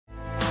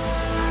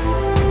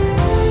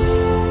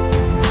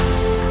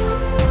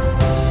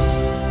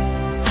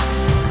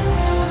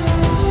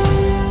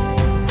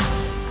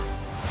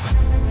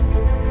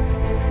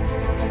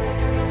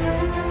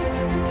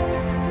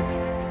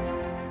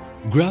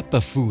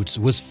Grappa Foods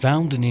was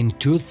founded in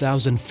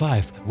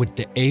 2005 with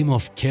the aim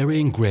of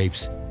carrying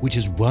grapes, which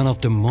is one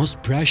of the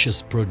most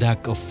precious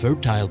products of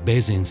fertile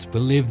basins we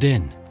lived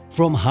in,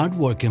 from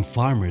hardworking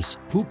farmers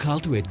who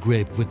cultivate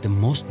grape with the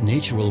most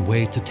natural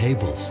way to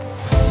tables.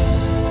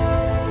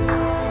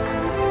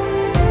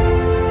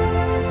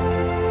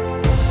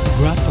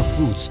 Grappa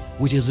Foods,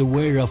 which is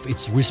aware of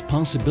its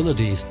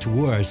responsibilities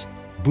towards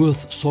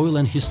both soil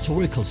and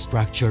historical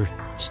structure,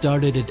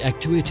 started its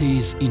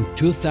activities in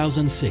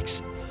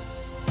 2006.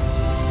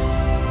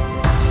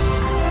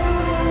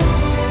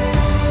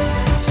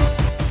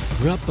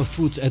 Grappa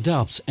Foods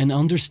adopts an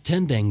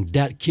understanding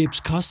that keeps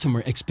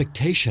customer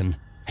expectation,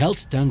 health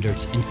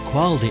standards and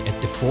quality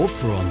at the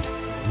forefront,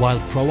 while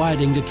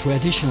providing the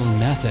traditional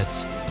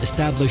methods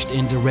established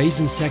in the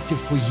raisin sector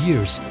for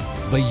years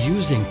by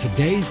using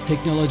today's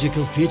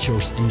technological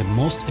features in the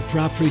most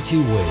appropriate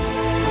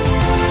way.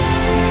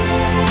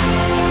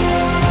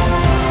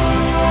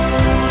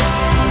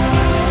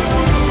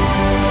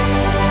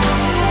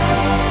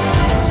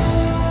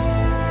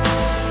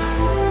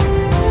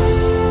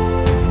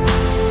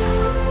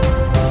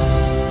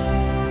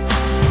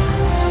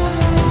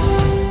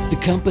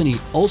 The company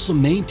also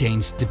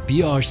maintains the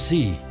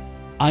BRC,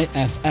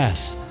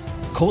 IFS,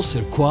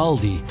 kosher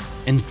quality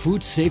and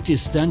food safety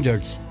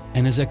standards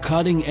and has a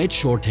cutting-edge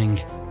sorting,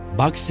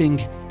 boxing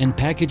and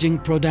packaging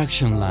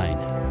production line.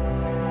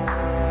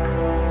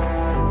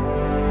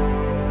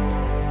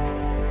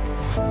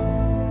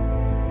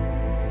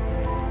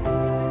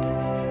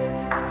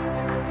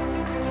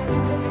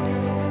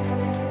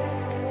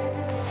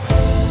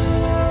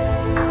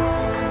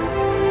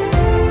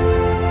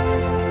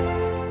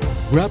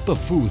 Grappa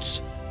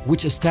Foods,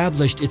 which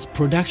established its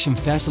production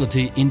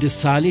facility in the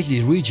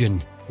Salihli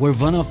region, were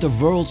one of the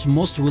world's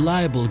most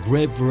reliable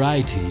grape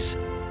varieties.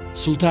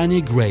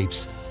 Sultani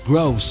grapes,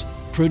 grows,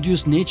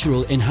 produce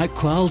natural and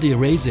high-quality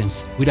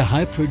raisins with a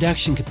high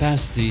production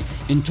capacity,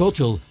 in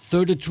total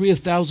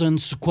 33,000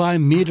 square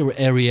meter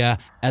area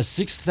as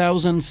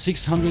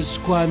 6,600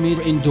 square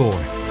meter indoor.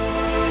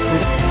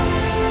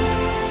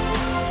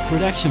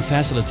 Production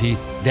facility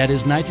that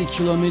is 90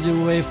 kilometers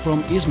away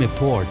from Izmir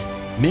port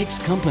makes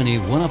company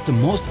one of the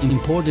most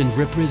important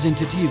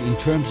representative in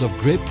terms of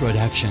grape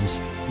productions,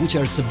 which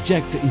are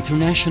subject to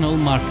international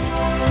market.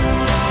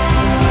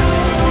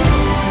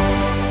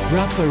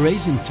 Grappa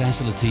raisin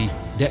facility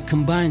that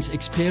combines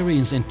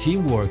experience and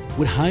teamwork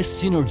with high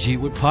synergy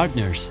with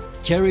partners,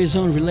 carries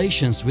on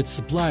relations with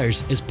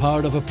suppliers as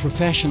part of a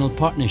professional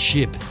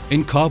partnership,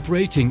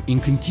 incorporating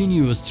in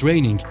continuous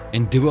training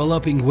and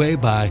developing way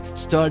by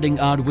starting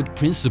out with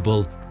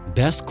principle,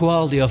 best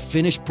quality of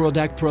finished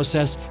product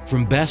process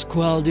from best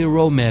quality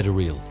raw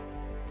material.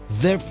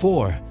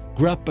 Therefore,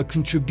 Grappa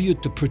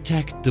contribute to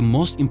protect the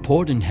most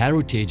important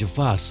heritage of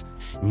us,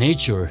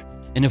 nature,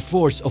 and a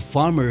force of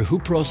farmer who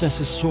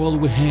processes soil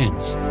with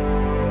hands.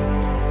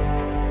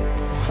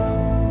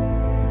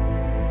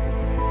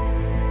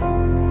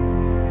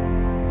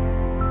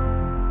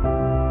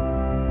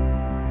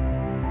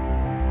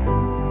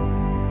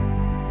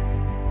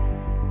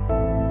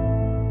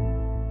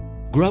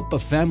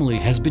 Grappa family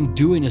has been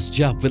doing its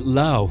job with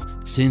love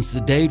since the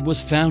day it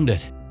was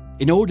founded,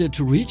 in order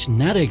to reach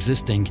not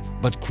existing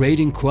but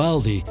creating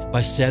quality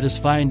by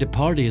satisfying the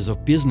parties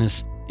of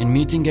business and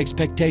meeting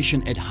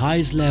expectation at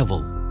highest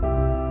level.